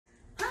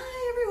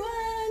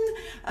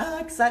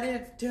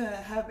Excited to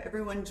have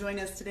everyone join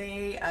us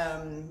today.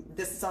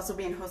 This is also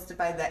being hosted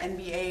by the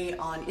NBA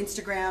on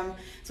Instagram.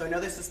 So I know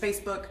this is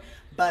Facebook,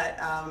 but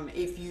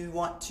if you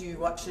want to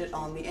watch it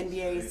on the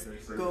NBA's,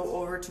 go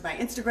over to my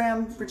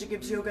Instagram, Bridget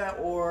Gibbs Yoga,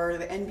 or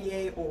the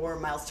NBA, or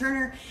Myles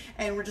Turner.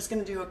 And we're just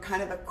going to do a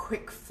kind of a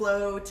quick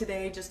flow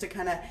today, just to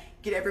kind of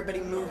get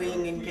everybody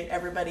moving and get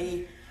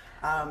everybody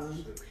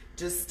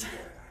just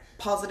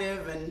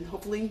positive and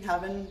hopefully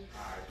having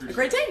a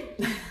great day.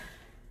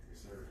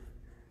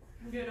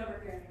 I'm good over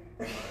here.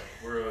 Alright,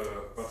 we're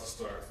about to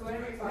start. So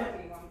whenever you're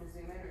talking, you want me to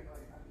zoom in or go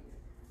ahead?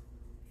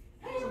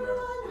 Hey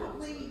everyone,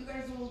 hopefully you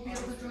guys will be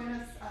able to join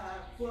us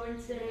flowing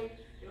today.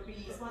 It'll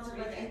be sponsored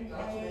by the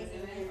NBA,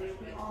 and then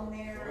it'll be on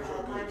there,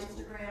 live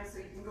Instagram, so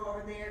you can go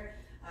over there.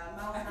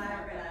 Myles and I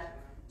are going to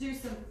do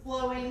some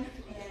flowing,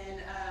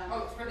 and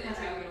for the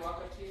intro, I'm going to walk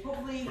up to you.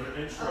 hopefully For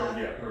the intro,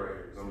 yeah,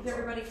 alright. get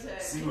everybody to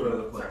See what I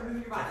look like. start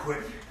moving your body.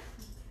 Quick.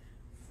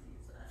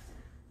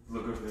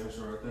 Look good for the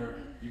intro right there.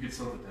 You can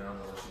tilt it down,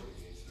 unless you need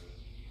to.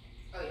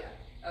 Oh, yeah.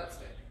 Oh, it's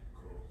good.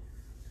 Cool.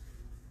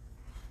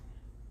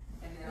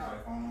 And then My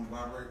phone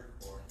vibrate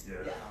or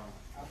Yeah. Yeah,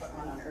 I'll put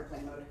mine on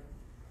airplane mode.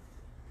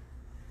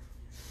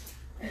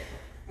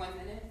 1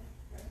 minute.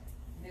 Right?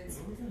 It's,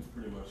 So we can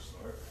pretty much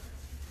start.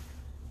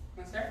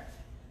 want to start?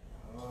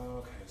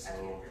 Okay,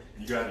 so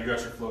you got your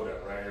flow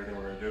down, right? Everything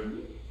we're gonna do. Do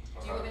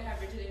you want to have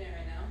Bridget in it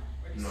right now?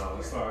 Or just No,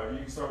 let's start. You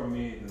can start with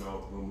me, then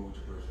we'll move to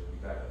Bridget. We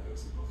back up.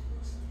 Let's see both of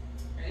us.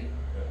 Ready? Yeah,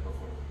 go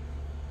for it.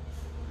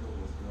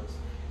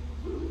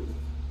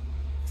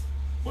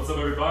 What's up,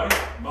 everybody?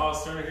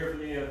 Myles Turner here from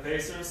the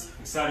Pacers.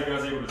 Excited you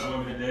guys are able to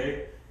join me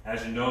today.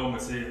 As you know, I'm going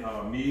to take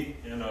me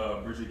and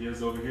Bridget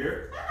Gibbs over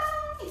here.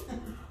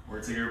 We're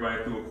going to take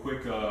everybody through a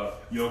quick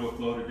yoga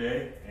flow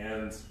today.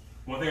 And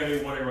one thing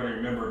I want everybody to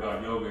remember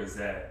about yoga is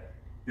that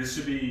this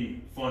should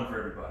be fun for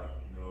everybody.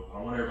 You know, I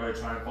want everybody to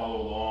try and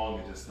follow along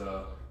and just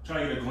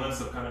try and get a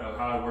glimpse of kind of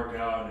how I work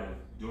out and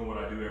doing what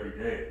I do every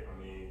day. I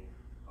mean,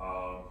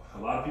 a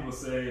lot of people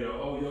say,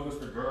 oh, yoga's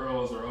for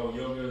girls, or oh,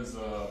 yoga's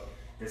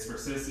it's for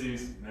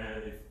sissies.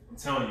 Man, I'm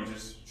telling you,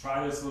 just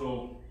try this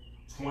little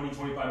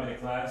 20-25-minute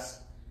class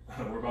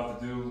we're about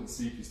to do and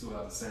see if you still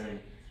have the same,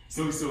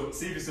 see if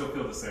you still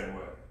feel the same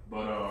way.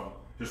 But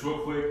just real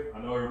quick, I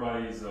know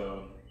everybody's,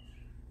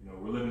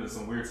 we're living in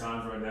some weird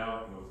times right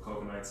now, with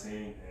COVID-19,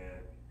 and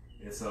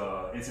it's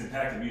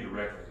impacted me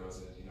directly because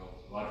a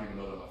lot of people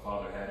know that my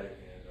father had it,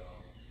 and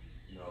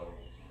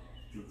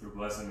through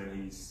blessing,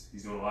 and he's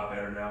doing a lot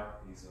better now.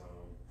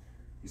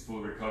 He's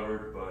fully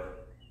recovered,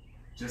 but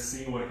just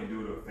seeing what it can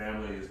do to a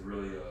family is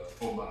really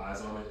opened my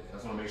eyes on it. And I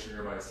just want to make sure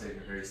everybody's taking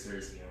it very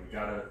seriously. And we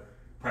gotta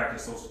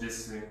practice social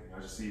distancing. I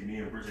just see me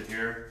and Bridget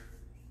here.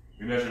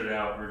 We measured it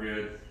out. We're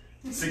good.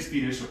 6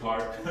 feet-ish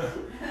apart.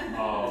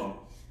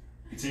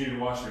 Continue to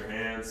wash your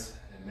hands,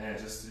 and man,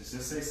 just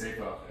stay safe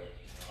out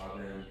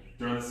there.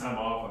 During this time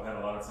off, I've had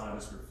a lot of time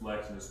just to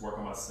reflect and just work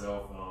on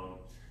myself.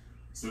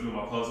 Still doing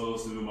my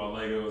puzzles, still doing my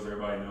Legos.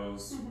 Everybody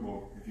knows,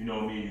 well, if you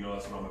know me, you know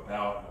that's what I'm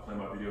about. I play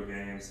my video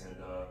games and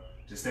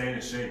just staying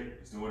in shape.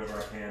 Just doing whatever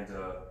I can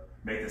to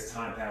make this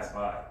time pass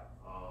by.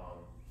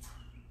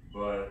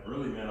 But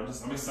really, man, I'm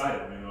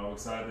excited. I'm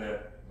excited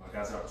that I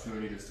got the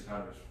opportunity just to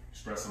kind of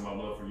express some of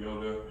my love for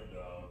yoga and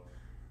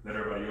let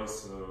everybody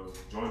else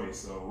join me.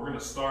 So we're going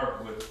to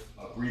start with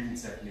a breathing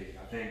technique.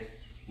 I think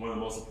one of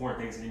the most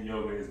important things in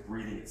yoga is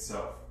breathing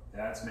itself.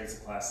 That makes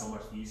the class so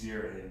much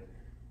easier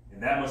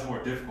and that much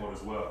more difficult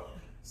as well.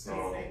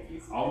 So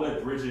I'll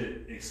let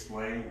Bridget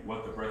explain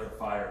what the breath of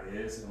fire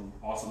is and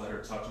also let her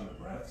touch on the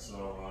breath.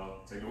 So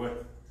take it away.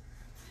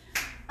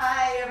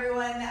 Hi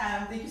everyone,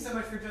 thank you so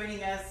much for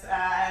joining us.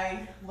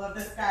 I love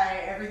this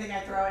guy. Everything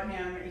I throw at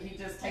him, he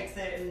just takes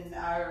it, and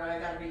I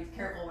gotta be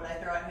careful what I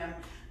throw at him.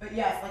 But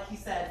yes, like you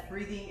said,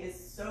 breathing is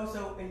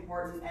so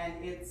important,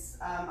 and it's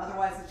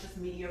otherwise it's just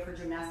mediocre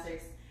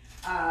gymnastics.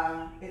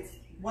 It's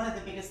one of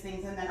the biggest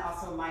things, and then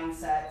also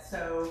mindset.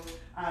 So,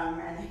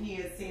 and he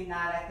has seen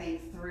that, I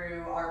think,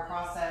 through our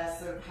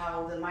process of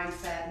how the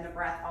mindset and the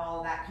breath, all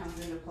of that comes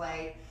into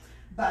play.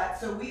 But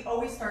so we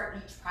always start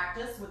each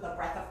practice with a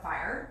breath of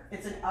fire.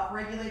 It's an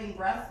upregulating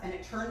breath, and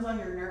it turns on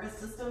your nervous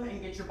system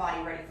and gets your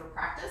body ready for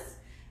practice.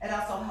 It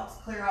also helps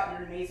clear out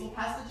your nasal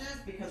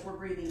passages because we're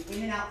breathing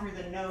in and out through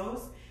the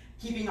nose,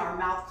 keeping our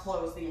mouth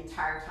closed the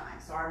entire time.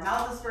 So our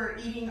mouth is for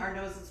eating, our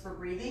nose is for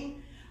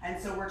breathing. And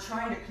so we're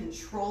trying to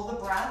control the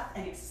breath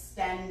and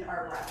extend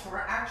our breath. So we're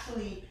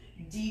actually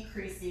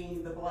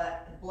decreasing the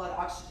blood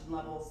oxygen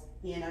levels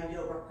in a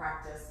yoga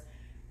practice.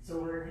 So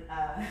we're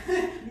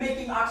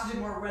making oxygen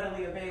more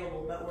readily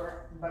available,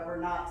 but we're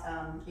not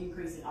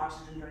increasing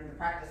oxygen during the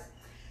practice.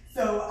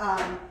 So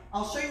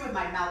I'll show you with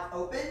my mouth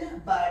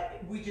open,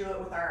 but we do it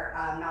with our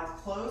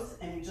mouth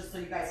closed, and just so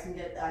you guys can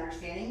get the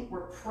understanding,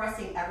 we're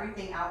pressing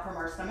everything out from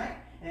our stomach,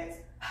 and it's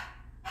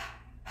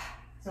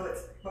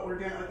but we're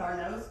doing it with our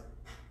nose.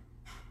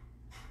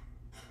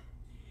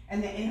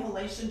 And the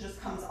inhalation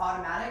just comes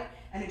automatic,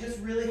 and it just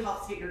really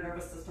helps get your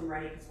nervous system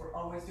ready because we're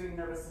always doing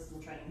nervous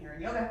system training here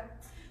in yoga.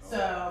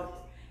 So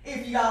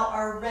If y'all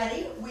are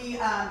ready, we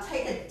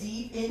take a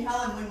deep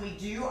inhale, and when we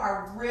do,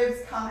 our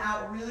ribs come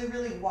out really,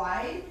 really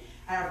wide,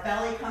 and our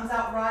belly comes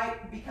out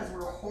right because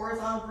we're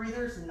horizontal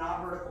breathers,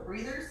 not vertical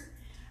breathers.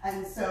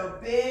 And so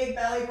big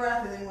belly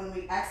breath, and then when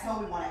we exhale,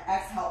 we want to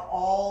exhale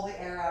all the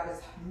air out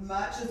as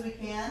much as we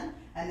can,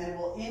 and then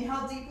we'll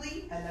inhale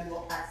deeply, and then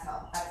we'll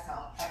exhale,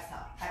 exhale,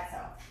 exhale,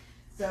 exhale.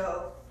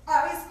 So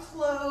eyes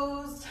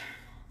closed,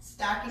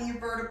 stacking your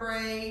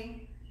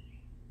vertebrae,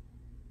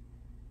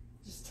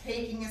 just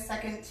taking a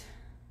second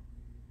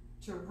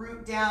to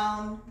root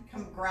down,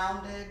 become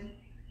grounded.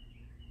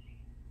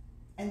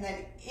 And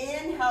then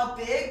inhale,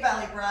 big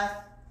belly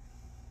breath.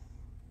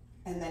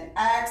 And then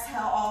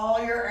exhale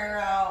all your air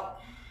out.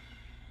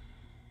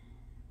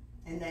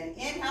 And then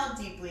inhale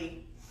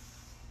deeply.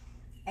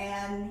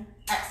 And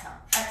exhale,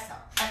 exhale,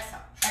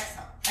 exhale,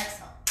 exhale,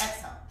 exhale,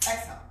 exhale,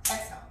 exhale,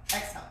 exhale,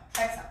 exhale,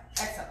 exhale,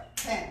 exhale.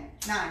 10,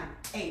 9,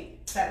 8,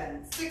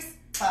 7, 6,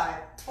 5,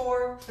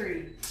 4,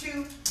 3,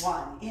 2,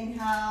 1.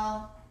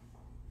 Inhale.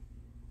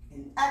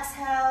 And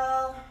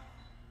exhale.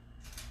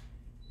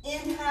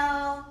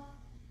 Inhale.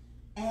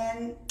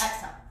 And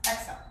exhale,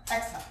 exhale,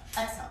 exhale,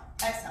 exhale,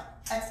 exhale,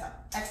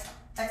 exhale, exhale,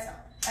 exhale,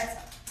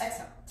 exhale,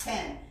 exhale.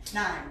 10,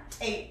 9,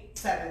 8,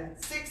 7,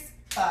 6,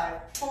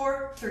 5,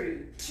 4, 3,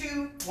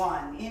 2,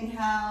 1.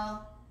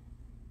 Inhale.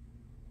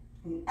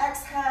 And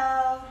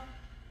exhale.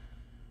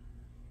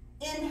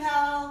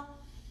 Inhale.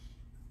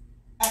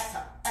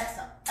 Exhale,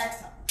 exhale,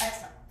 exhale,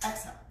 exhale,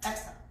 exhale,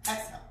 exhale,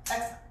 exhale,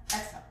 exhale,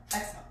 exhale,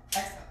 exhale,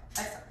 exhale,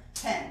 exhale.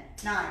 10,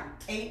 9,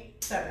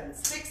 8, 7,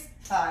 6,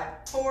 5,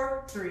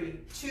 4, 3,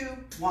 2,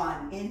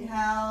 1.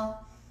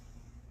 Inhale.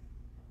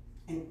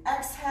 And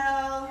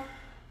exhale.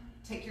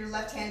 Take your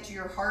left hand to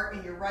your heart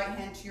and your right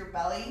hand to your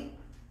belly.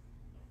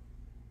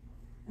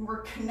 And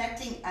we're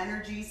connecting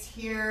energies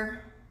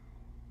here.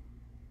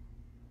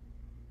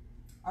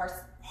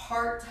 Our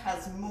heart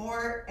has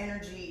more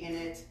energy in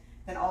it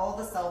than all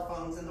the cell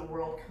phones in the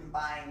world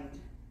combined.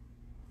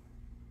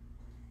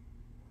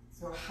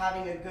 So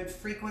having a good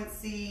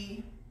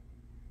frequency,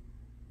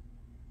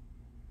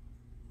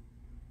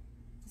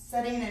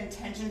 setting an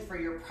intention for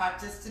your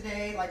practice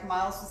today, like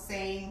Myles was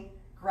saying,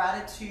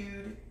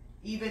 gratitude,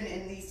 even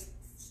in these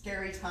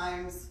scary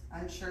times,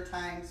 unsure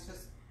times,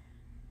 just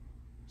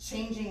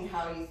changing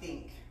how you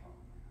think.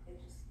 It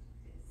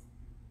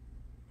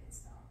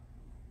stopped.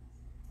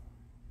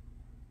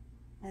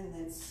 And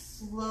then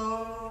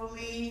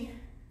slowly.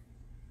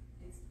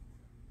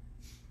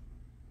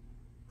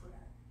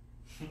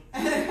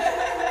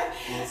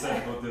 Well,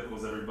 technical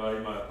difficulties, everybody.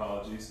 My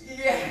apologies.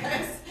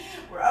 Yes.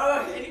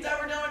 Anytime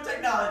we're done with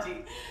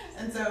technology.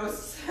 And so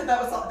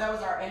that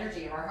was our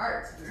energy of our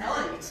hearts. I'm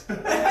telling you.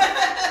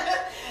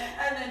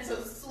 And then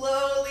so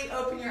slowly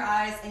open your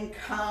eyes and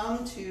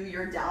come to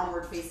your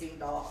downward facing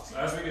dog. So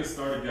as we get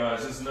started,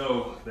 guys, just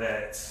know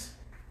that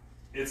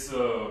it's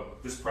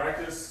this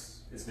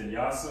practice, it's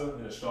vinyasa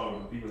and it's stronger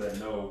for people that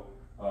know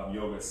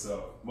yoga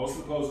itself. Most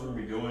of the poses we're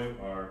going to be doing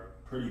are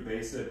pretty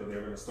basic, but they're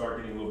going to start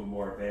getting a little bit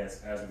more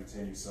advanced as we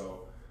continue.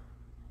 So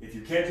if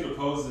you can't do the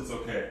poses, it's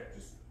okay.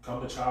 Just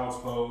come to child's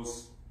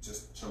pose,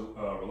 just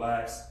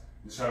relax,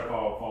 just try to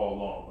follow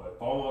along. But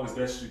follow along as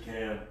best as you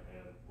can, and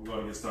we're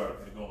going to get started.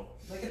 Get going.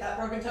 Look at that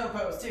broken toe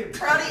pose too.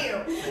 Proud of you.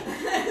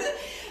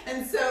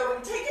 And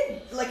so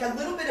take like a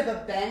little bit of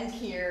a bend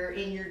here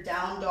in your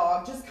down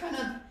dog, just kind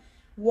of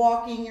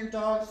walking your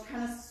dog, just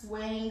kind of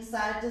swaying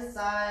side to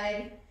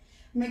side.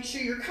 Make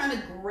sure you're kind of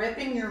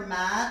gripping your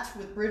mat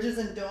with bridges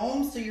and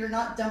domes so you're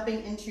not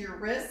dumping into your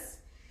wrists.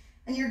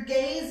 And your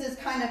gaze is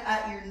kind of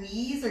at your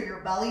knees or your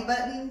belly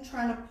button,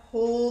 trying to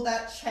pull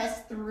that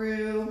chest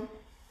through.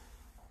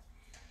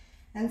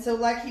 And so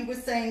like he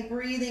was saying,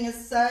 breathing is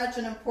such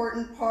an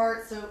important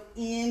part. So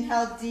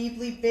inhale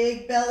deeply,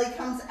 big belly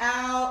comes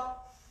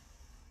out.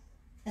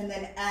 And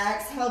then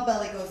exhale,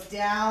 belly goes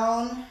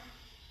down.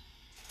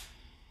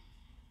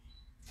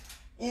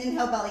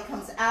 Inhale, belly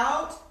comes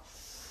out.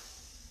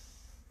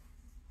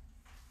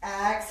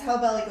 Exhale,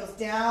 belly goes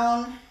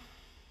down.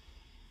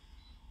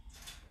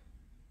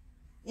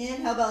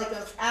 Inhale, belly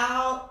goes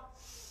out.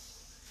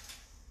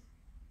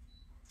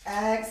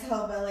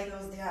 Exhale, belly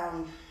goes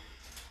down.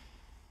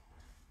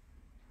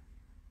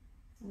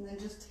 And then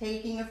just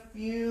taking a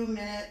few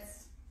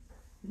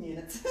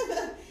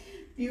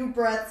few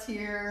breaths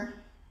here.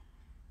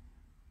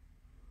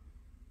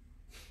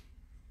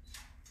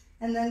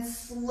 And then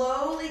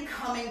slowly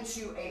coming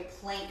to a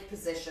plank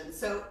position.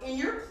 So in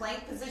your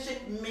plank position,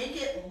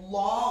 make it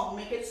long,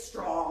 make it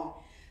strong.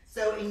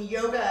 So in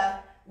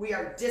yoga, we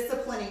are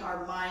disciplining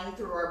our mind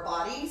through our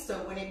body. So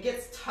when it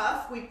gets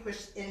tough, we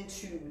push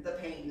into the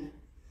pain.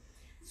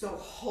 So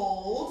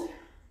hold.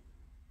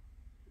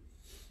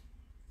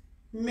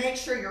 Make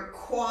sure your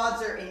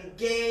quads are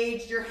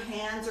engaged. Your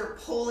hands are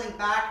pulling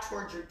back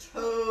towards your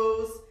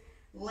toes,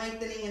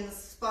 lengthening in the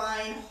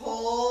spine.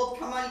 Hold.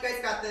 Come on, you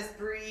guys got this.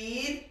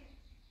 Breathe.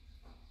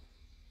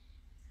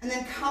 And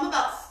then come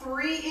about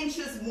 3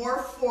 inches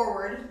more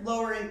forward,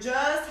 lowering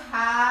just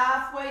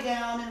halfway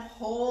down, and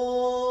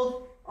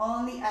hold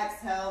on the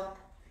exhale.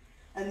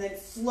 And then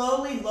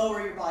slowly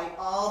lower your body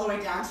all the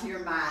way down to your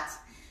mat.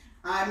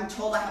 I'm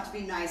told I have to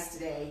be nice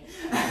today.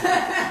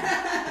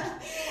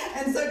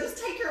 And so just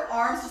take your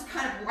arms just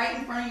kind of right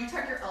in front of you,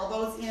 tuck your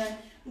elbows in,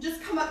 and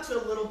just come up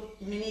to a little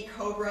mini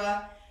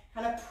cobra,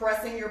 kind of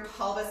pressing your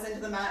pelvis into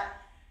the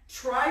mat.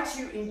 Try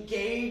to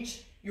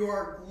engage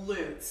your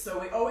glutes. So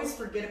we always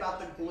forget about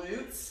the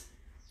glutes,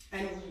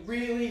 and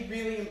really,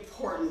 really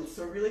important.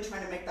 So really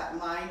trying to make that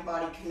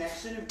mind-body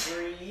connection and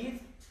breathe.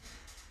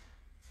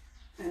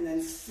 And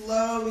then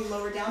slowly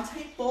lower down.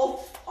 Take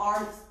both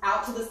arms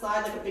out to the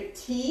side like a big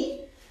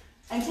T.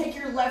 And take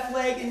your left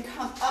leg and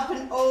come up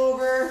and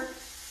over.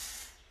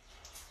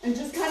 And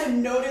just kind of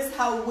notice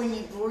how when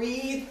you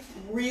breathe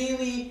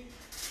really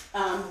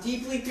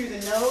deeply through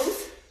the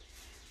nose,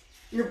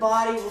 your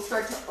body will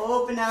start to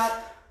open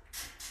up.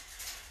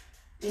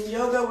 In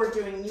yoga, we're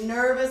doing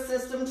nervous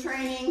system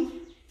training.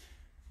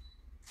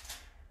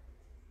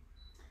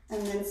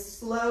 And then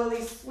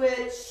slowly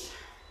switch.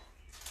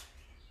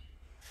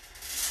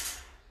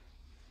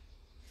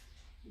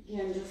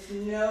 Again, just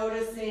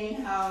noticing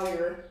how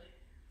your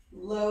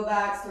low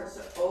back starts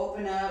to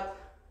open up.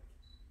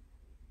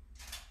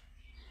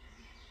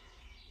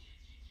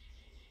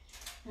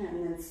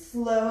 And then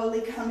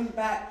slowly coming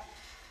back.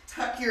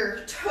 Tuck your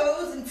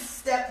toes and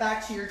step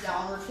back to your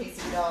downward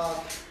facing dog.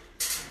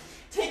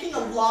 Taking a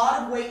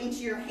lot of weight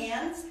into your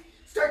hands.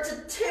 Start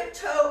to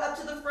tiptoe up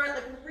to the front,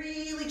 like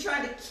really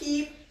trying to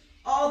keep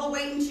all the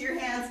weight into your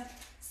hands.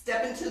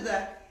 Step into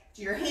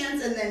your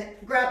hands and then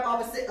grab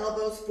opposite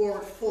elbows,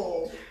 forward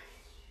fold.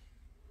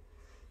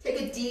 Take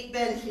a deep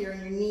bend here in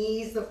your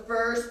knees, the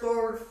first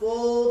forward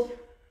fold.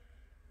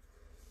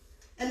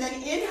 And then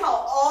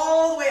inhale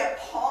all the way up,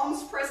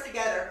 palms pressed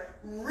together,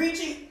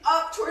 reaching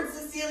up towards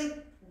the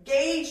ceiling.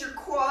 Gauge your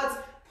quads,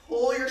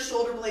 pull your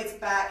shoulder blades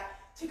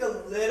back. Take a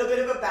little bit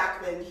of a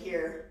back bend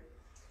here.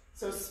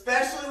 So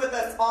especially with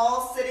us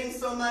all sitting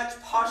so much,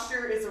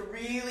 posture is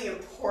really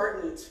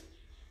important.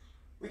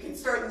 We can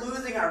start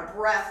losing our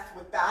breath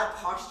with bad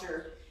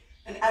posture.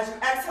 And as you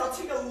exhale,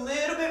 take a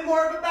little bit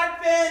more of a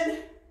back bend.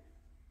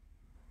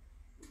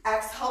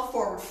 Exhale,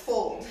 forward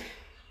fold.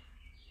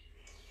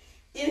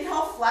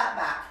 Inhale, flat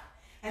back.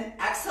 And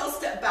exhale,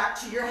 step back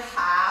to your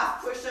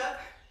half push-up.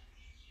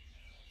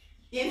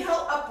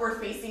 Inhale, upward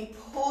facing.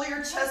 Pull your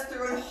chest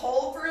through and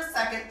hold for a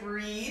second.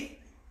 Breathe.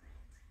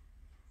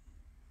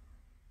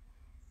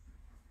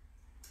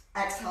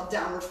 Exhale,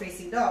 downward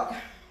facing dog.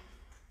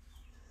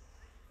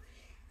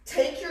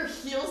 Take your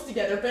heels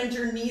together. Bend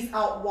your knees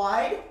out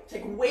wide.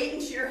 Take weight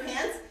into your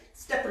hands.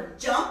 Step or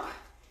jump.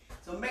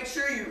 So make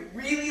sure you're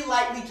really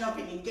lightly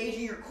jumping,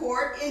 engaging your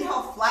core.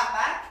 Inhale, flat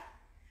back.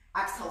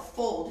 Exhale,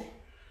 fold.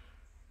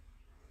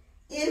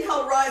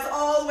 Inhale, rise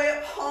all the way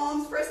up,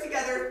 palms pressed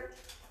together.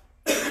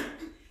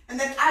 And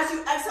then as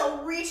you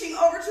exhale, reaching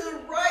over to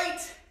the right,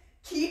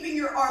 keeping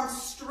your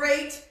arms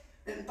straight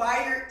and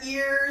by your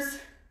ears.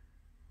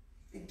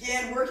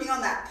 Again, working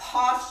on that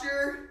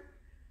posture.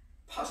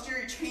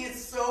 Posterior chain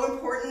is so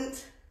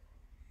important.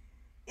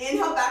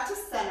 Inhale back to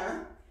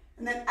center.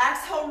 And then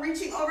exhale,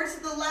 reaching over to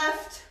the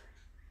left.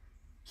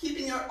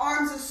 Keeping your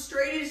arms as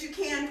straight as you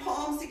can,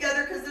 palms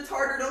together because it's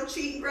harder. Don't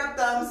cheat and grab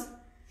thumbs.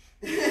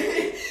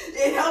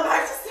 Inhale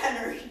back to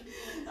center.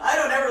 I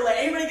don't ever let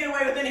anybody get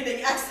away with anything.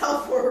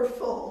 Exhale, forward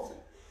fold.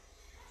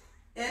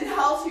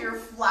 Inhale to your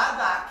flat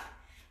back.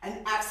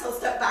 And exhale,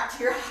 step back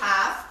to your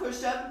half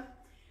push-up.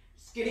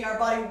 Just getting our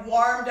body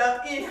warmed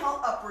up.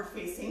 Inhale, upward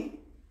facing.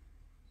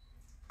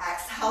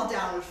 Exhale,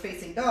 downward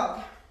facing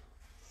dog.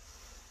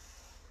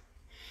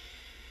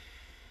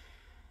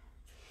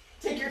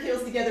 Take your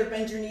heels together,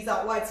 bend your knees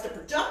out wide, step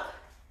or jump.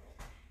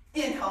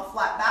 Inhale,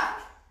 flat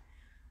back.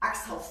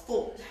 Exhale,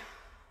 fold.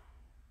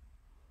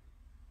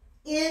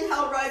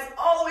 Inhale, rise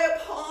all the way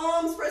up,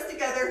 palms pressed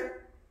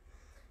together.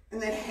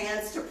 And then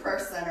hands to prayer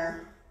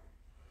center.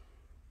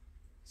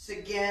 So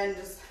again,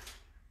 just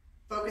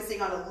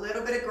focusing on a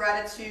little bit of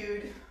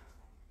gratitude.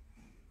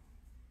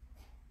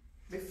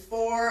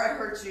 Before I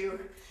heard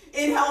you,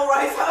 inhale,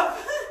 rise up.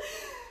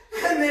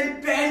 And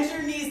then bend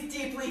your knees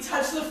deeply,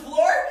 touch the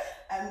floor.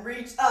 And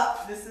reach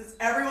up. This is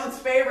everyone's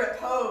favorite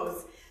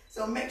pose.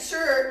 So make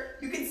sure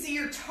you can see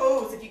your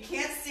toes. If you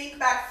can't sink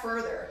back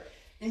further,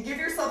 and give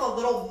yourself a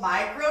little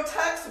micro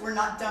tuck so we're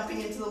not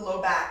dumping into the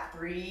low back.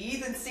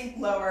 Breathe and sink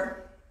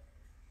lower.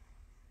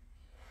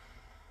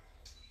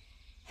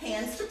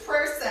 Hands to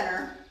prayer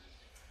center.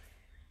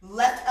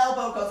 Left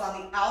elbow goes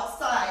on the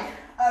outside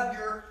of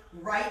your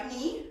right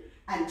knee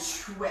and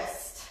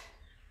twist.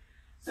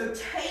 So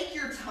take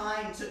your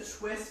time to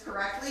twist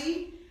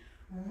correctly.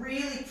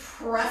 Really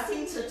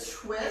pressing to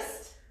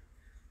twist.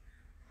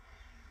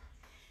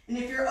 And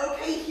if you're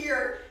okay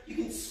here, you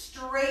can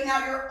straighten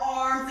out your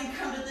arms and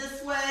come to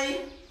this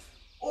way.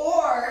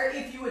 Or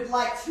if you would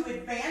like to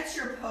advance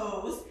your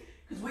pose,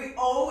 because we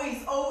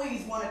always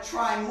want to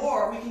try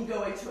more, we can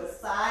go into a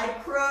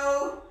side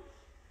crow.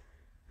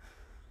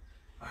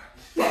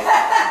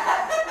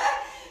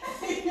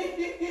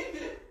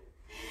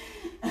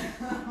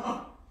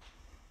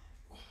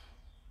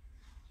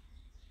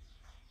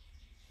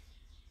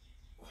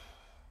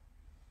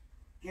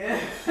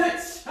 Good.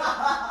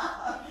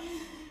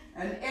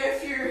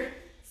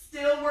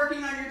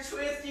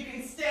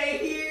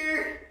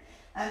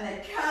 And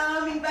then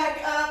coming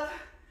back up.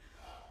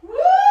 Woo!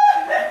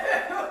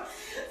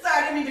 Sorry,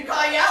 I didn't mean to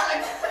call you out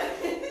like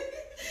that.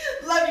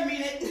 Love you,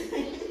 mean it.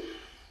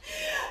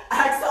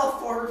 Exhale,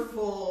 forward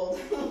fold.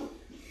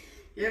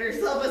 Give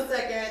yourself a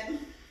second.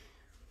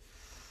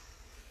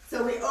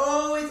 So we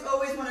always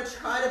want to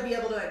try to be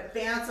able to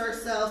advance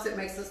ourselves. It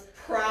makes us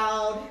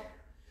proud.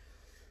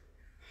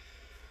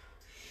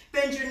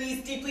 Bend your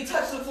knees deeply,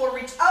 touch the floor,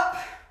 reach up.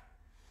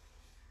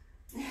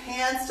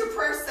 Hands to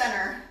prayer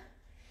center.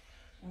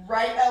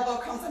 Right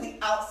elbow comes on the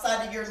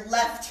outside of your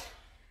left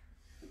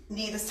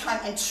knee this time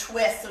and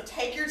twist. So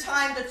take your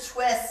time to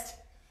twist.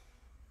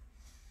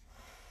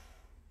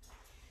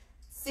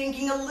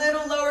 Sinking a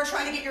little lower,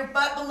 trying to get your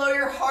butt below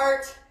your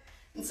heart.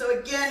 And so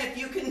again, if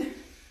you can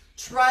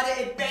try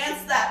to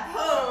advance that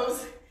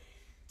pose,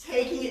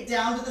 taking it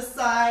down to the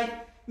side,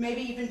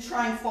 maybe even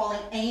trying falling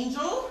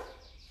angel.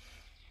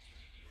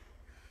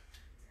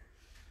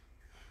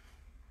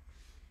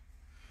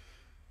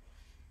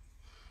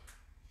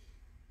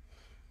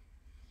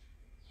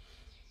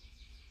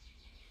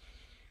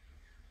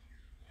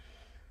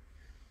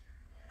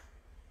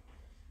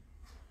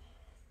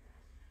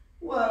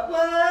 What?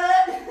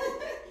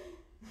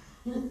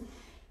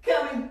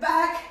 Coming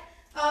back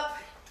up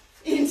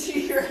into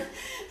your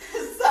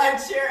side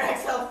chair,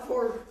 exhale,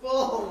 forward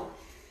fold.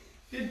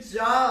 Good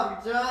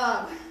job, good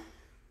job.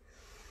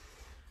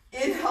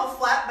 Inhale,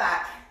 flat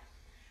back.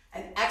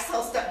 And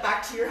exhale, step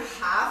back to your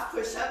half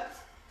push-up.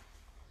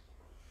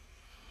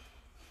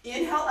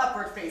 Inhale,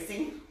 upward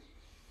facing.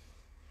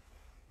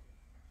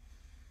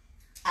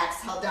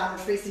 Exhale,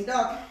 downward facing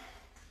dog.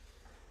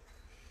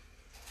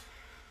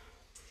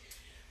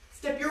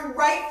 Step your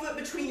right foot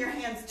between your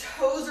hands,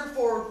 toes are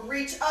forward,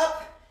 reach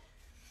up.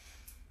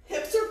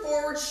 Hips are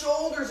forward,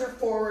 shoulders are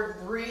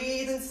forward.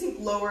 Breathe and sink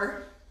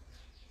lower.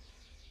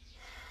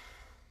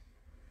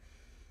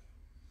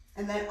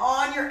 And then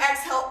on your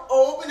exhale,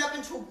 open up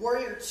into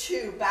warrior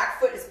two.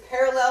 Back foot is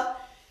parallel.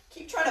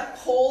 Keep trying to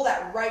pull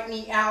that right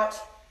knee out.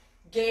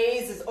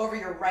 Gaze is over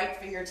your right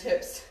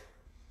fingertips.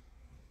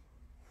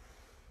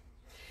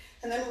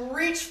 And then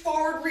reach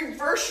forward,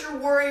 reverse your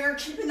warrior,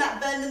 keeping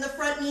that bend in the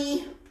front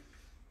knee.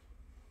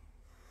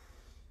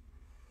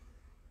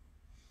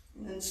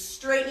 And then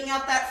straightening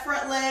out that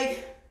front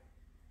leg,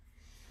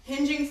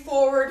 hinging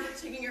forward,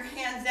 taking your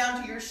hands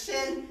down to your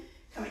shin,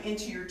 coming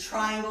into your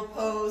triangle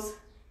pose.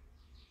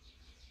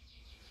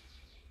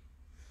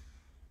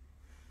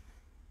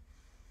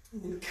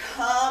 And then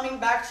coming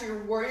back to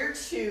your warrior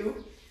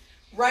two.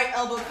 Right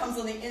elbow comes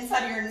on the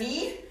inside of your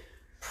knee,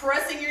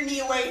 pressing your knee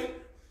away.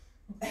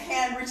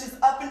 Hand reaches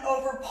up and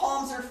over,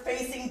 palms are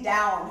facing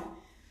down.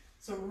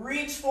 So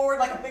reach forward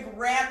like a big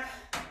ramp.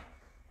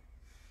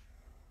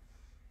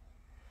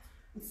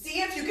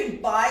 See if you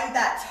can bind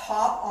that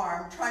top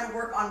arm, trying to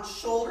work on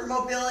shoulder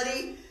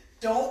mobility.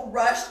 Don't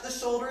rush the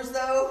shoulders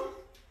though.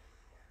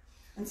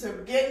 And so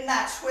getting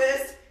that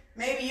twist,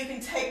 maybe you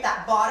can take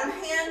that bottom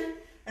hand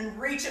and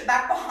reach it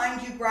back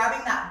behind you,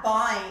 grabbing that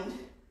bind.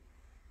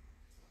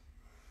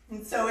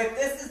 And so if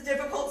this is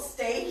difficult,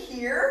 stay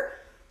here,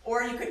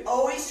 or you could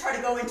always try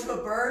to go into a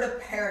bird of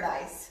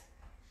paradise.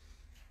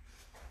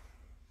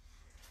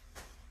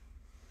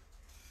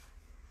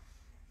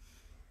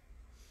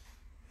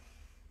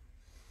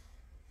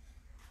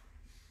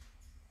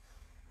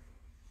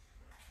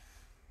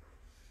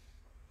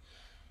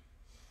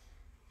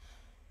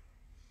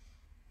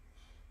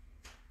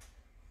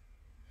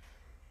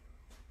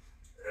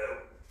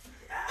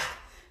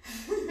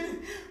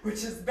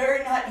 Which is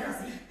very not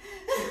easy.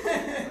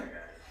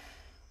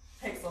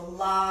 Takes a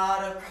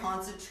lot of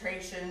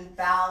concentration,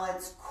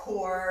 balance,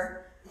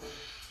 core.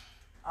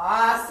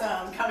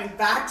 Awesome. Coming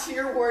back to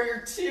your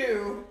warrior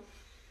two.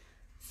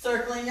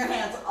 Circling your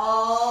hands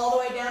all the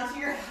way down to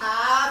your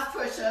half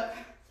push-up.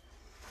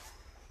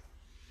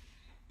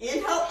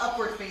 Inhale,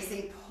 upward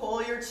facing.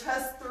 Pull your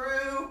chest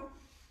through.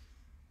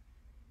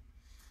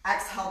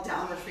 Exhale,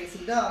 downward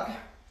facing dog.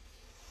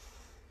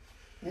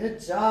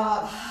 Good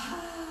job.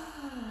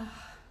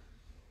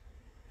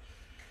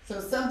 So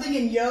something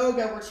in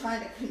yoga, we're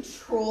trying to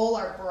control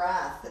our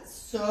breath. It's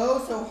so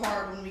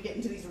hard when we get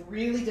into these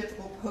really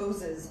difficult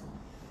poses.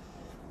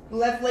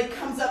 Left leg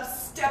comes up,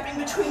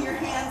 stepping between your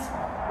hands,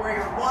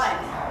 warrior one.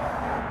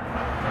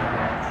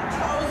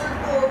 Toes are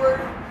forward,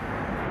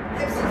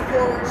 hips are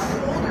forward,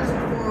 shoulders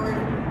are forward,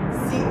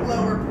 sink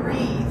lower,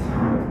 breathe.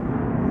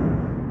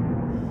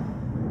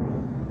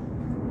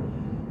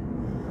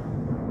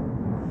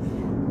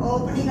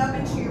 Opening up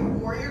into your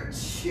warrior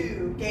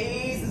two.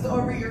 Gaze is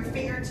over your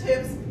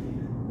fingertips.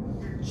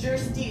 Your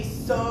drishti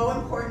is so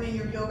important in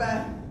your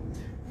yoga.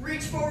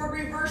 Reach forward,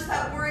 reverse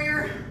that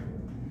warrior.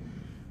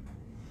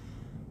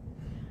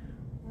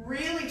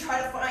 Really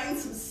try to find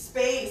some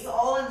space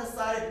all in the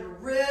side of your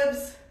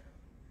ribs.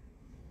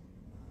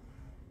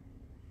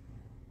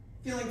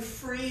 Feeling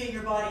free in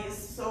your body is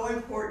so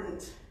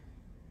important.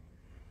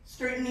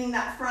 Straightening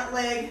that front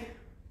leg.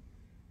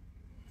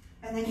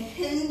 And then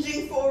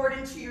hinging forward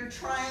into your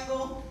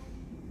triangle.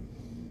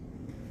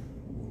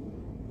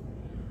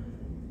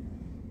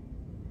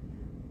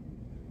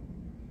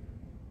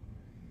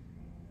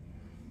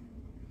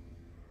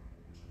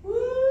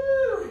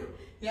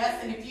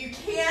 Yes, and if you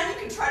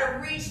can try to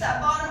reach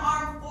that bottom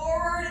arm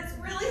forward. It's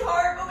really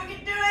hard, but we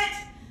can do it.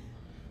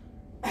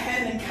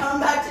 And then come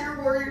back to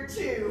your warrior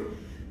two.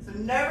 So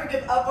never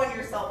give up on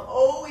yourself.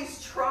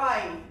 Always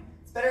try.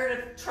 It's better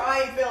to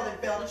try and fail than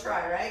fail to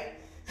try, right?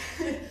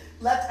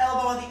 Left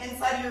elbow on the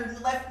inside of your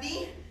left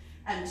knee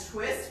and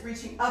twist,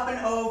 reaching up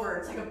and over.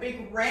 It's like a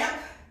big ramp.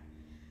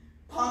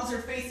 Palms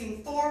are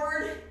facing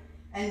forward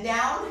and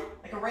down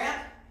like a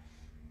ramp.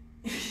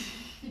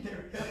 There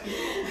we go.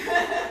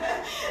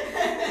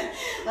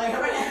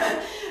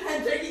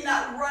 And taking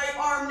that right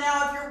arm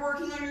now, if you're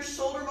working on your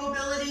shoulder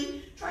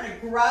mobility, trying to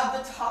grab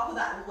the top of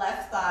that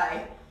left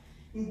thigh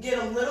and get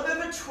a little bit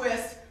of a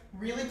twist,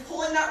 really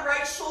pulling that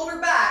right shoulder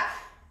back,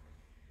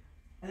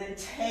 and then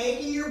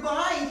taking your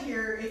bind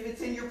here if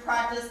it's in your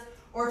practice,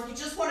 or if you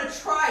just want to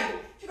try it.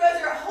 If you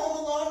guys are at home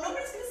alone,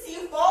 nobody's going to see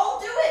you fall,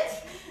 do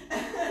it.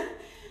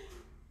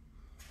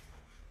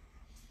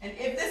 And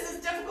if this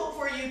is difficult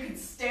for you, you can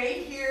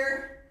stay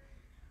here.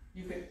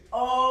 You can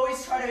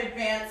always try to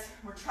advance.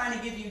 We're trying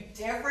to give you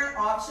different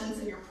options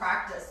in your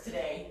practice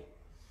today.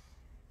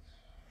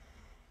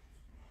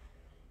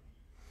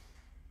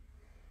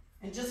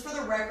 And just for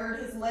the record,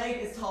 his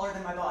leg is taller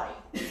than my body.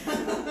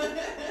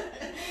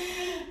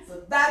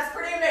 So that's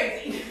pretty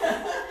amazing.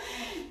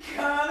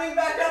 Coming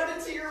back up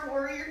into your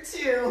warrior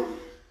two.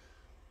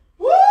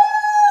 Woo!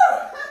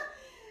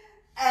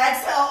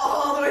 Exhale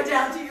all the way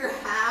down to your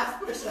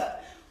half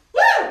push-up.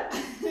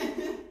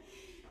 Woo!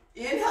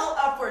 Inhale,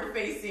 upward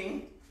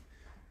facing.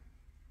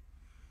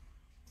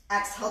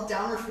 Exhale,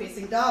 downward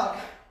facing dog.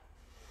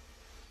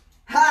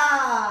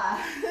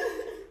 Ha!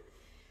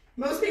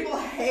 Most people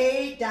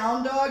hate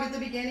down dog at the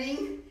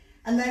beginning,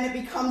 and then it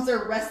becomes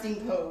their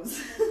resting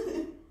pose.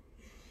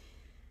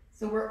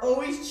 So we're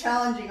always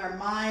challenging our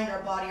mind,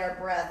 our body, our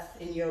breath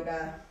in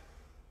yoga.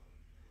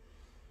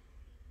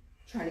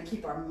 Trying to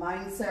keep our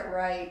mindset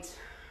right.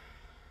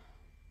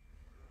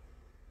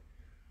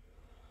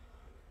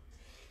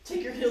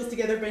 Take your heels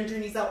together, bend your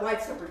knees out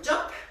wide, step or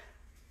jump.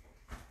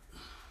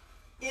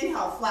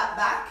 Inhale, flat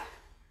back.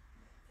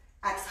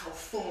 Exhale,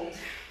 fold.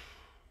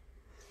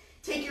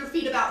 Take your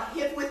feet about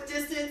hip width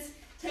distance.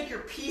 Take your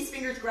peace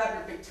fingers, grab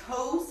your big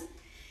toes.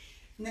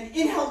 And then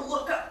inhale,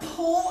 look up,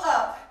 pull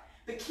up,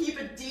 but keep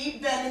a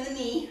deep bend in the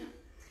knee.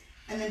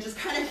 And then just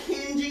kind of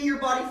hinging your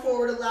body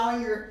forward,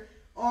 allowing your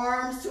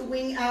arms to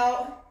wing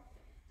out.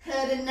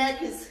 Head and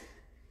neck is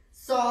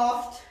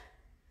soft.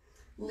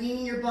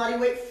 Leaning your body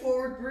weight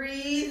forward,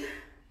 breathe.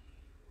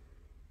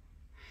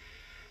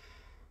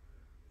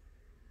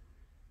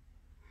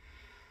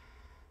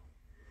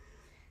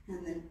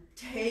 And then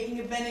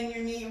taking a bend in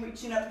your knee,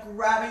 reaching up,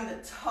 grabbing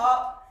the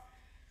top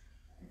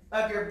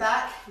of your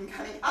back and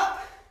coming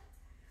up.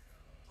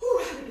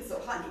 Whew, how did it get so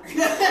hot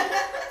here?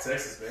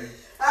 Texas, baby.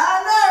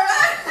 I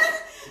know, right?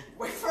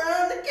 Wait for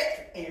him to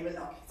get even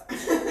okay,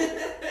 sorry.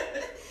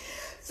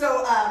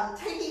 So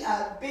taking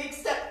a big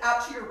step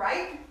out to your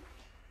right.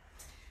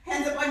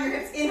 Hands up on your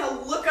hips,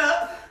 inhale, look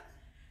up,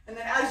 and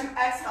then as you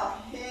exhale,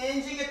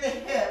 hinging at the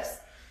hips,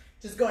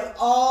 just going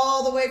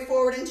all the way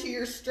forward into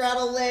your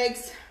straddle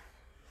legs.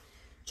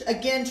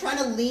 Again, trying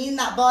to lean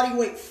that body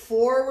weight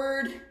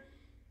forward,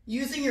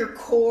 using your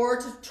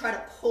core to try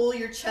to pull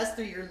your chest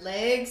through your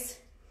legs.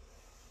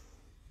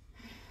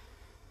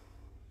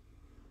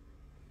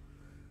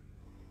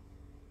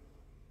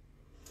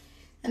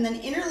 And then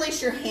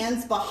interlace your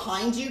hands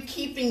behind you,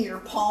 keeping your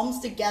palms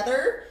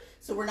together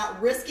so we're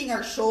not risking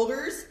our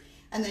shoulders,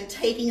 and then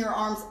taking your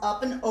arms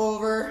up and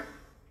over.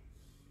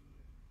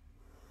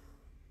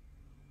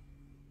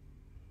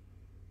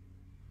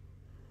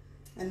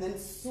 And then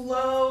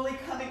slowly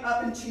coming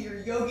up into your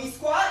yogi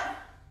squat.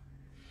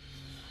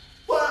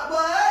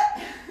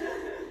 What?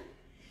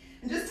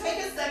 And just take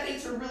a second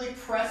to really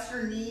press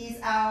your knees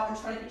out and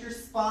try to get your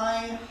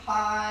spine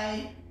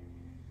high.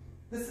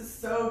 This is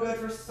so good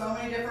for so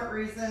many different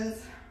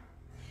reasons.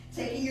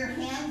 Taking your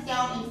hands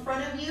down in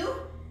front of you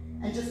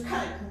and just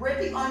kind of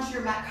gripping onto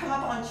your mat, come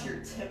up onto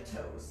your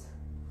tiptoes.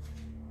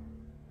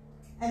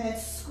 And then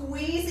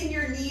squeezing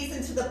your knees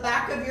into the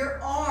back of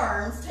your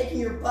arms, taking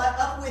your butt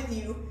up with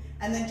you,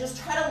 and then just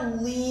try to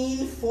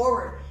lean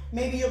forward.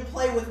 Maybe you'll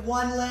play with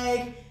one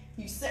leg,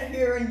 you sit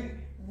here and you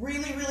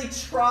really, really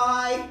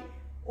try,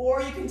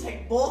 or you can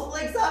take both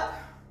legs up.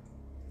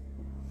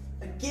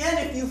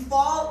 Again, if you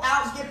fall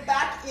out, get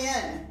back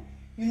in.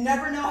 You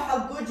never know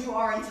how good you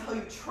are until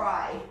you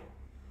try.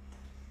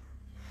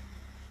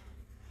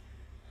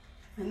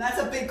 And that's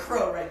a big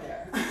crow right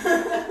there.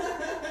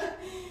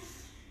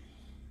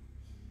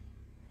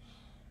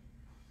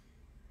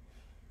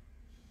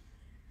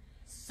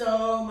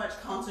 So much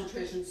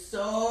concentration,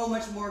 so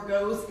much more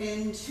goes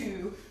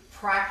into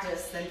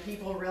practice than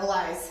people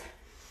realize.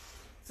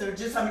 So I'm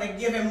going to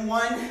give him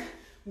one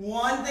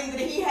thing that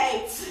he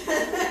hates.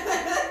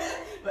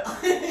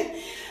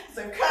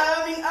 So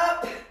coming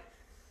up,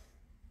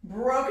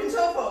 broken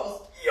toe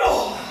pose.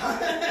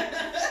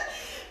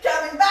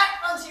 Coming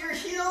back onto your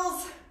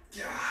heels.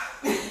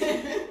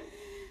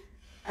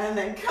 And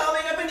then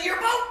coming up into your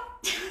boat.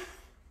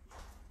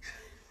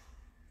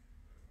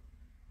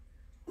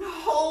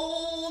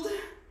 Hold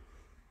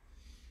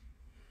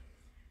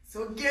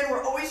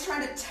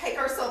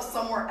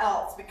somewhere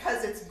else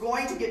because it's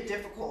going to get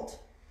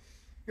difficult.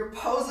 Your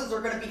poses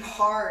are going to be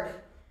hard.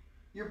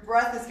 Your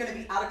breath is going to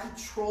be out of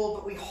control,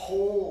 but we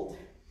hold.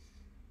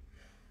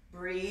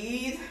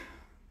 Breathe.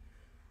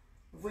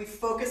 If we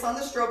focus on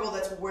the struggle,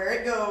 that's where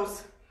it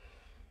goes.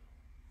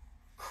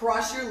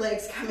 Cross your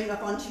legs coming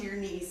up onto your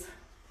knees.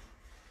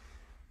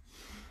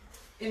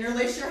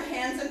 Interlace your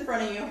hands in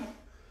front of you.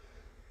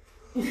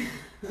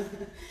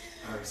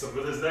 All right, so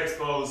for this next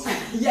pose.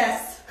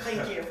 Yes,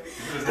 thank you.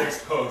 For this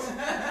next pose,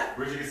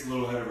 Bridget gets a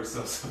little ahead of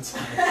herself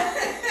sometimes.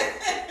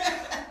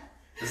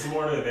 This is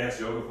more an advanced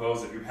yoga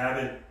pose. If you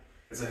haven't,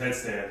 it's a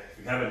headstand. If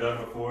you haven't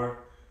done it before,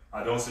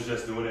 I don't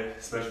suggest doing it,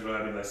 especially if you don't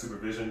have any like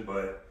supervision.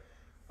 But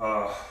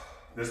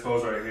this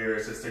pose right here,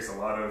 it just takes a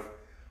lot of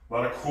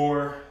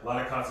core, a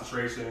lot of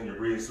concentration, and your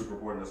breathing is super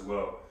important as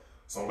well.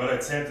 So I'm gonna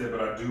attempt it,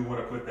 but I do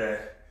want to put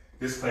that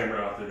disclaimer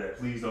out there that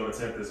please don't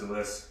attempt this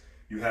unless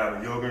you have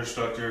a yoga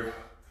instructor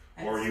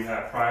or you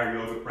have prior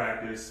yoga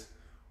practice,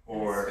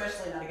 or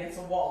especially not against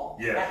a wall.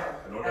 Yeah,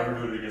 don't ever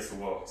do it against the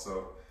wall.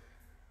 So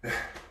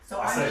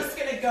I'm just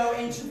going to go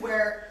into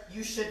where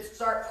you should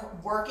start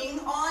working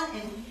on,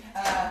 and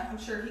I'm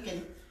sure he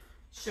can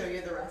show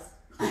you the rest.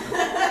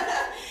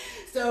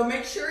 So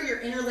make sure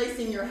you're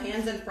interlacing your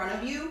hands in front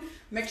of you.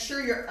 Make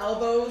sure your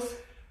elbows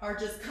are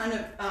just kind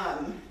of,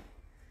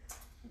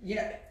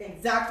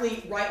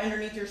 exactly right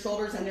underneath your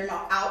shoulders, and they're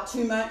not out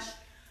too much.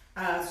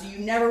 So you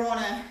never want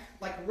to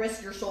like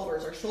risk your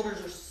shoulders. Our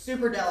shoulders are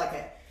super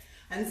delicate.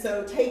 And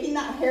so taking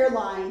that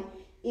hairline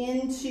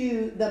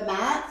into the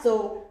mat,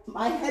 so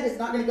my head is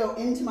not going to go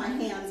into my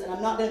hands and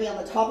I'm not going to be on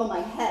the top of my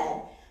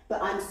head,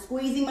 but I'm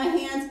squeezing my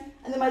hands,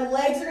 and then my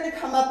legs are going to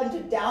come up into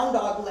down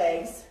dog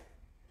legs.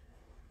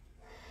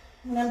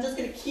 And I'm just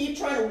going to keep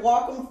trying to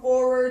walk them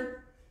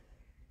forward.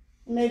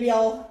 Maybe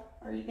are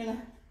you going to?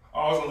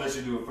 I was going to let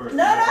you do it first.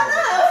 No.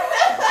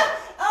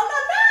 Oh,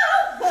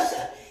 no.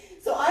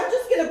 So I'm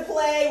just going to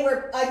play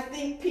where I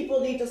think people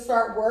need to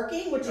start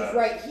working, which is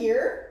right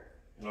here.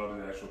 And I'll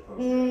do the actual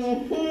pose.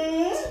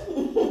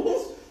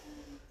 Mm-hmm.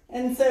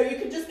 And so you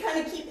can just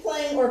kind of keep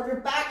playing, or if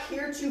you're back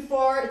here too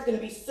far, it's going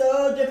to be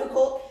so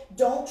difficult.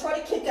 Don't try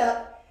to kick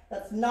up.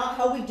 That's not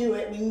how we do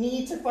it. We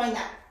need to find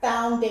that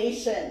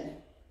foundation.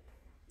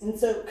 And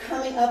so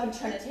coming up and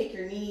trying to take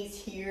your knees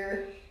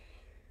here,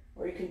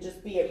 or you can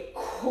just be a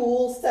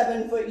cool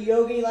 7-foot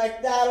yogi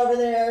like that over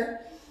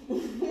there.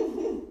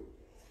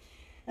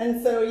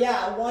 And so,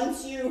 yeah,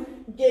 once you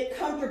get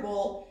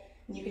comfortable,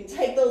 you can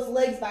take those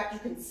legs back, you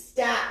can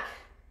stack,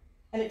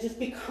 and it just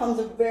becomes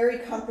a very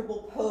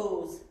comfortable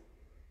pose.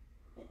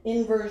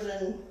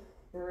 Inversion,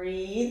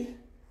 breathe.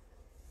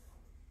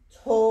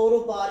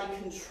 Total body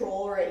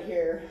control right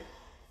here.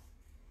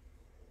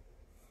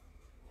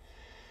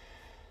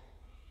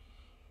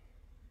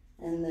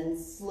 And then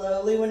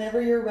slowly,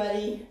 whenever you're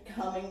ready,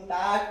 coming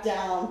back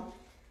down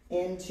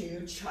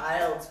into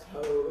child's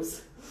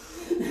pose.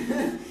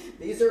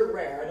 These are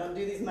rare. I don't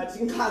do these much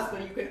in class,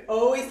 but you can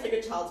always take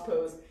a child's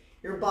pose.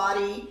 Your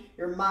body,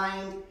 your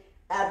mind,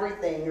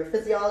 everything. Your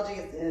physiology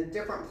is in a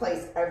different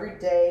place every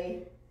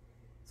day.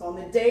 So on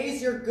the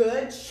days you're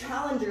good,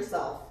 challenge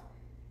yourself.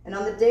 And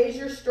on the days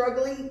you're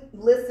struggling,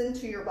 listen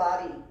to your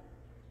body.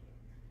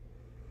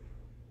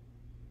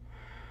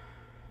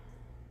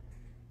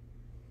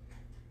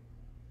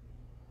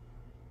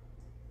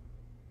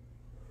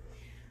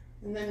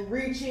 And then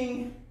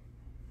reaching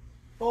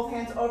both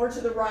hands over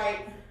to the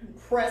right,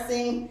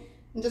 pressing,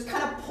 and just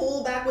kind of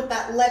pull back with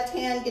that left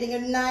hand, getting a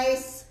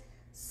nice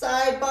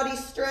side body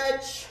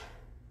stretch.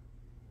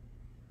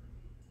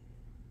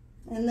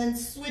 And then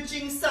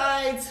switching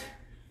sides,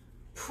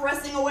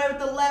 pressing away with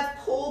the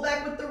left, pull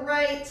back with the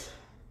right.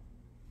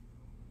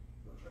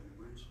 Try to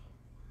bridge.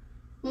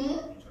 Try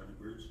to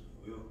bridge.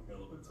 We'll got a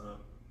little bit of time.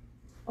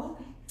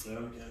 Okay. Yeah,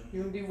 we can. You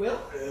want to do Will?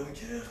 Yeah, we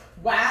can.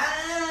 Wow.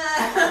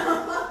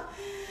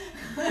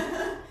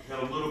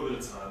 Got a little bit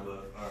of time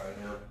left. All right,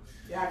 now.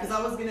 Yeah, because I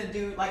was going to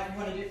do, like, you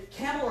want to do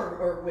camel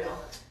or Will?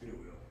 We do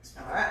Will.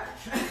 All right.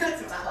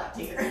 That's what I like to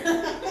hear.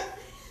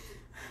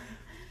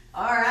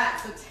 All right,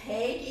 so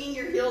taking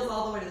your heels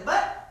all the way to the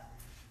butt.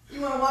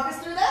 You want to walk us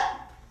through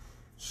that?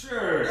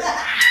 Sure.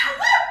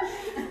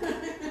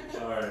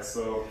 All right,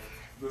 so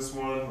this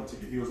one, I'll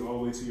take your heels all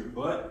the way to your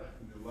butt.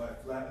 You lie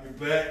flat on your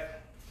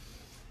back.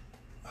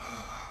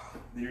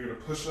 Then you're going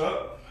to push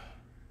up,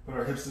 put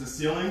our hips to the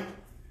ceiling.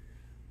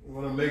 We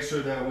want to make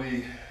sure that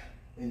we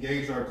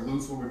engage our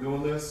glutes when we're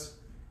doing this.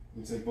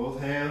 We take both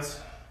hands,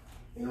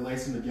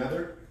 interlace them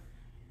together.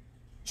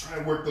 Try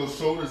and work those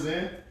shoulders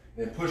in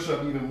and push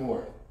up even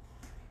more.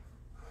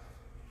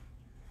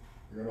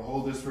 You're going to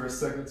hold this for a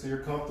second until you're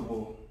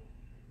comfortable.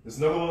 It's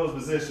another one of those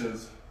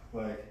positions,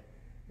 like,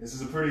 this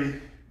is it's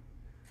really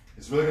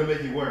going to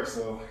make you work.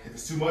 So if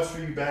it's too much for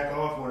you, back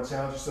off. You want to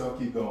challenge yourself,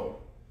 keep going.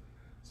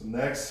 So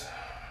next,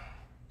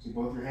 see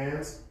both your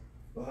hands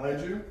behind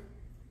you.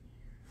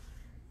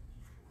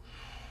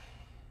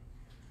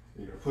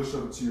 You're going to push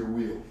over to your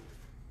wheel.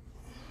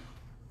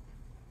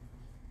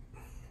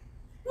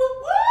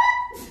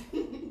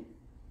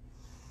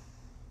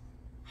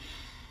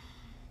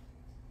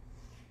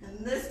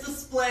 And this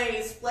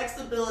displays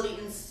flexibility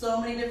in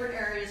so many different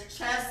areas,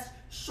 chest,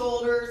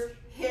 shoulders,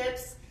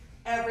 hips,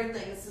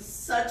 everything. This is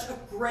such a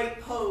great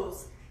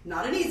pose.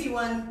 Not an easy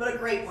one, but a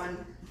great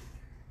one.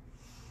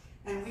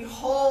 And we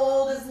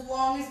hold as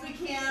long as we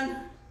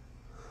can.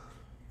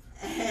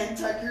 And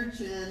tuck your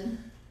chin.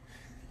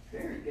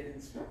 Very good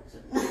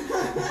instruction.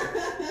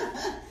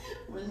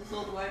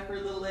 Windshield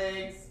wiper the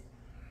legs.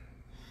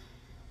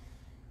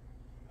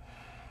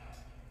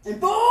 And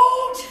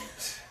boot!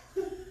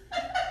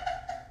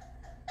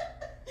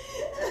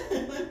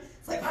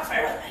 It's like my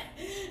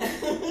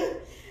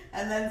favorite.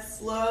 And then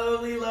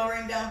slowly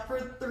lowering down for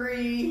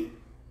 3,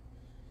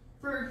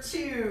 for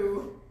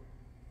 2,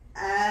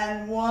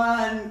 and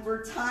 1.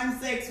 For time's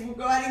sake, we'll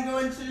go ahead and go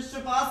into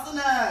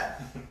Shavasana,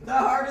 the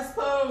hardest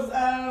pose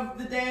of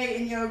the day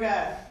in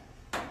yoga.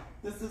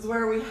 This is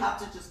where we have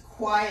to just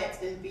quiet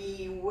and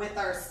be with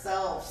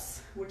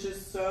ourselves, which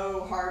is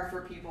so hard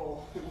for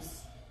people. It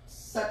was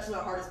such the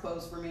hardest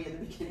pose for me in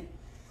the beginning.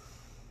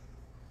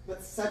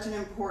 But such an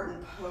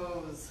important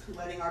pose,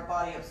 letting our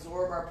body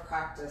absorb our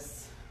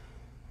practice.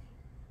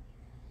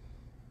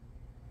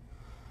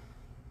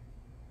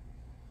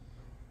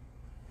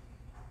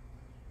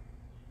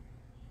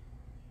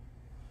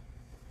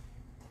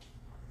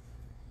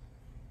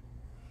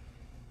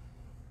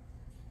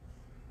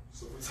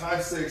 So for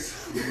time's sake,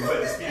 we can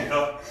let the speed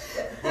up,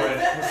 but for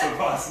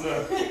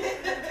Savasana,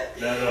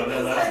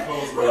 that last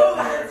pose right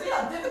there. See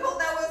how difficult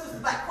that was?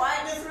 Just that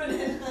quietness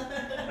running.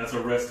 That's a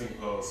resting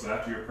pose. So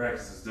after your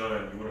practice is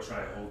done, you want to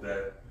try and hold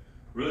that.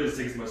 Really, just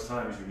take as much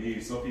time as you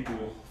need. Some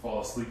people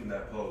fall asleep in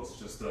that pose.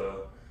 Just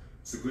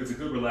it's a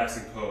good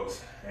relaxing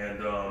pose. And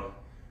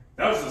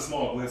that was just a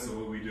small glimpse of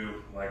what we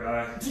do. Like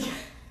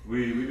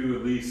we do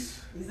at least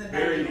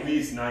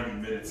 90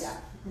 minutes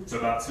to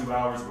about 2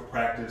 hours of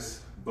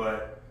practice.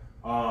 But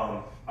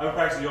I've been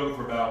practicing yoga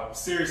for about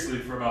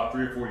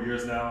 3 or 4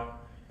 years now.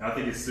 And I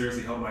think it's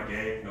seriously helped my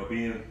game. You know,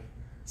 being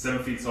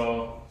 7 feet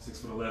tall,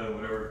 6'11",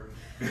 whatever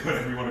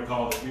you want to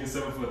call it, being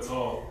 7 foot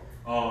tall,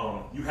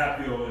 you have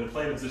to be able, in the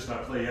playing position I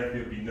play, you have to be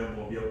able to be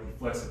nimble and be able to be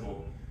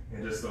flexible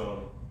and just,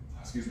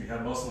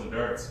 have muscle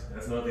endurance. And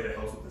that's another thing that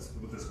helps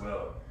with this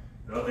well.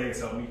 The other thing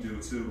that's helped me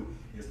do too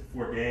is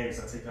before games,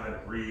 I take time to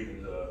breathe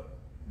and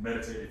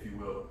meditate, if you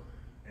will.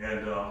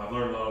 And I've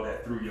learned a lot of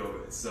that through yoga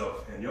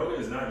itself. And yoga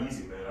is not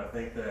easy, man. I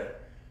think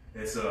that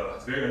it's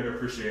very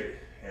underappreciated.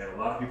 And a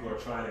lot of people are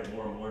trying it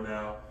more and more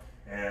now.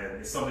 And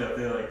it's something I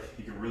feel like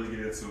you can really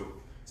get into,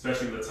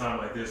 especially with a time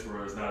like this where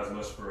there's not as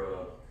much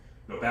for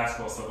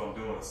basketball stuff I'm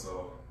doing.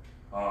 So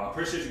I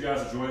appreciate you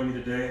guys for joining me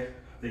today.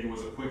 I think it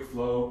was a quick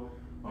flow.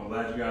 I'm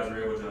glad you guys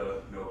were able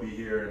to be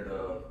here and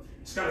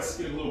just kind of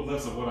get a little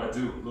glimpse of what I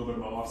do, a little bit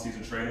of my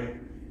off-season training.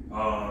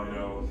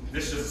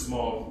 This is just a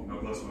small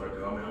glimpse of what I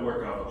do. I mean, I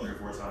work out about 3 or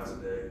 4 times a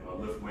day. I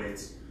lift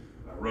weights,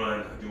 I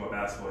run, I do my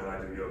basketball, and I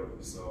do yoga.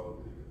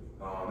 So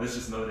this is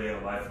just another day in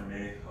the life for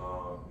me.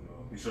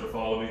 Be sure to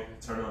follow me,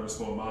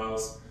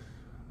 _Myles.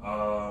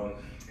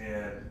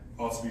 And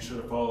also be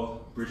sure to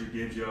follow Bridget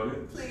Gibbs Yoga.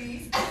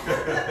 Please.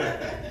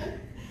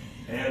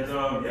 And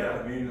get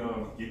at me,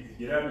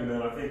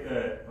 man. I think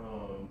that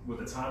with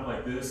a time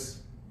like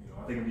this,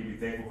 I think we need to be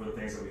thankful for the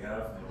things that we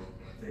have.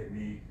 I think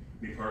me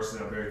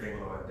personally, I'm very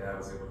thankful that my dad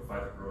was able to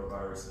fight the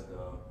coronavirus and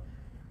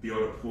be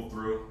able to pull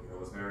through. It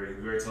was a very,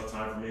 very tough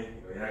time for me.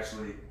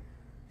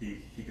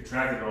 He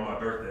contracted it on my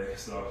birthday,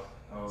 so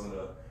that wasn't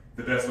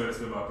the best way to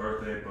spend my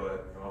birthday.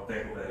 But I'm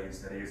thankful that he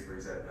is where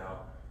he's at now.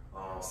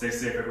 Stay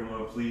safe,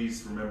 everyone.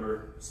 Please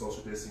remember,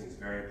 social distancing is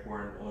very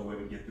important. The only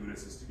way we get through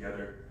this is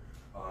together.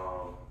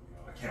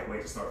 I can't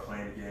wait to start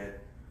playing again.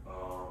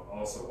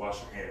 Also, wash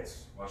your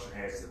hands. Wash your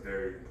hands is a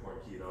very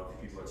important key. I don't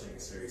think people are taking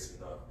it serious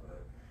enough.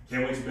 But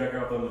can't wait to be back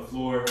out on the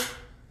floor.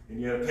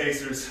 Indiana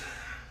Pacers.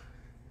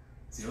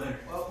 See you later.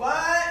 Well,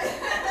 what?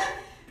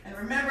 And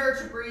remember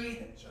to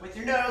breathe with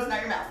your nose,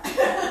 not your mouth.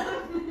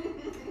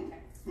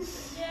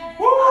 Yay!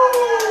 Woo!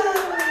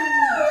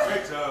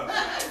 Great job.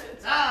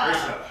 Good job.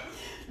 Great job.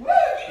 Woo!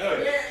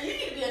 You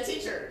need to be a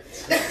teacher.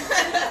 Say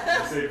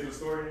it to the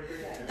story.